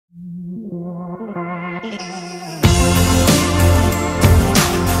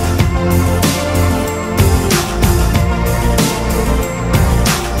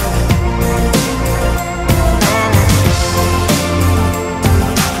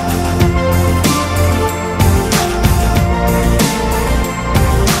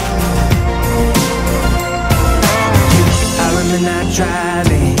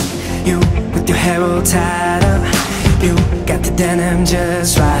Driving, you with your hair all tied up, you got the denim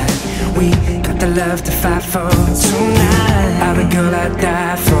just right. We got the love to fight for tonight. I'm the girl I'd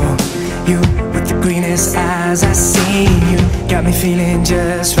die for. You with the greenest eyes I see. You got me feeling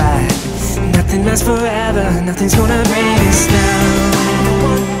just right. Nothing lasts forever, nothing's gonna bring us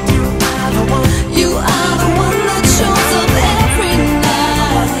down.